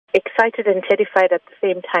Excited and terrified at the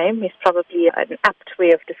same time is probably an apt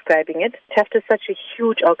way of describing it. Tafta is such a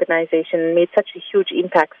huge organization, made such a huge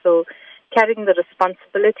impact, so carrying the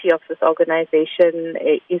responsibility of this organization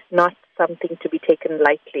is not something to be taken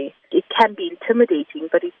lightly. It can be intimidating,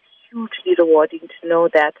 but it's hugely rewarding to know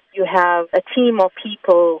that you have a team of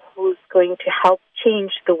people who's going to help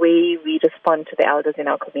change the way we respond to the elders in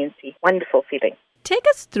our community. Wonderful feeling. Take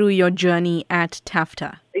us through your journey at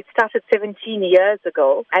Tafta. It started 17 years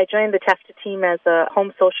ago. I joined the Tafta team as a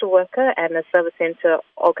home social worker and a service center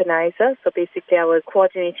organizer. So basically I was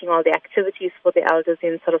coordinating all the activities for the elders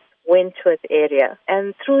in sort of Wentworth area.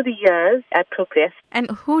 And through the years, I progressed.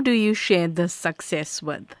 And who do you share this success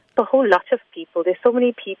with? A whole lot of people. There's so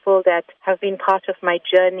many people that have been part of my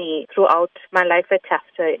journey throughout my life at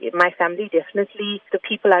Tafta. My family, definitely, the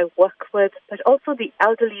people I work with, but also the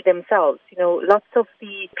elderly themselves. Lots of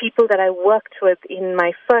the people that I worked with in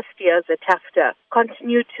my first years at Tafta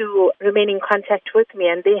continue to remain in contact with me,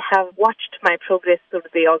 and they have watched my progress through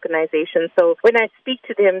the organization. So when I speak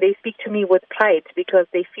to them, they speak to me with pride because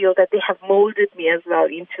they feel that they have molded me as well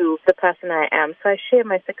into the person I am. So I share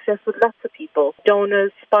my success with lots of people,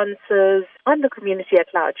 donors, sponsors, and the community at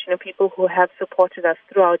large, people who have supported us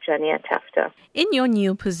through our journey at Tafta. In your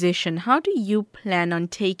new position, how do you plan on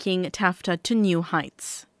taking Tafta to new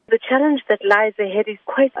heights? The challenge that lies ahead is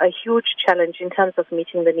quite a huge challenge in terms of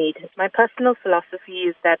meeting the need. My personal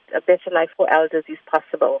philosophy is that a better life for elders is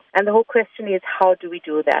possible. And the whole question is, how do we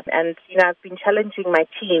do that? And, I've been challenging my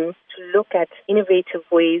team to look at innovative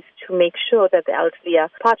ways to make sure that the elderly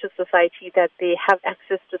are part of society, that they have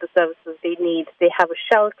access to the services they need. They have a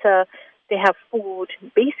shelter, they have food,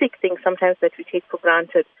 basic things sometimes that we take for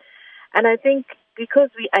granted. And I think because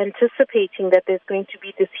we are anticipating that there's going to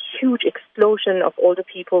be this huge explosion of older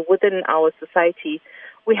people within our society,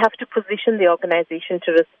 we have to position the organization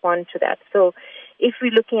to respond to that. So if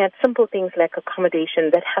we're looking at simple things like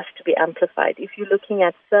accommodation, that has to be amplified. If you're looking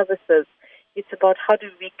at services, it's about how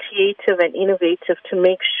do we be creative and innovative to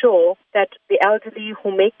make sure that the elderly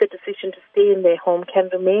who make the decision to stay in their home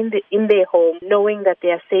can remain in their home, knowing that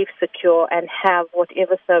they are safe, secure, and have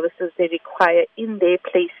whatever services they require in their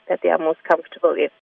place that they are most comfortable in.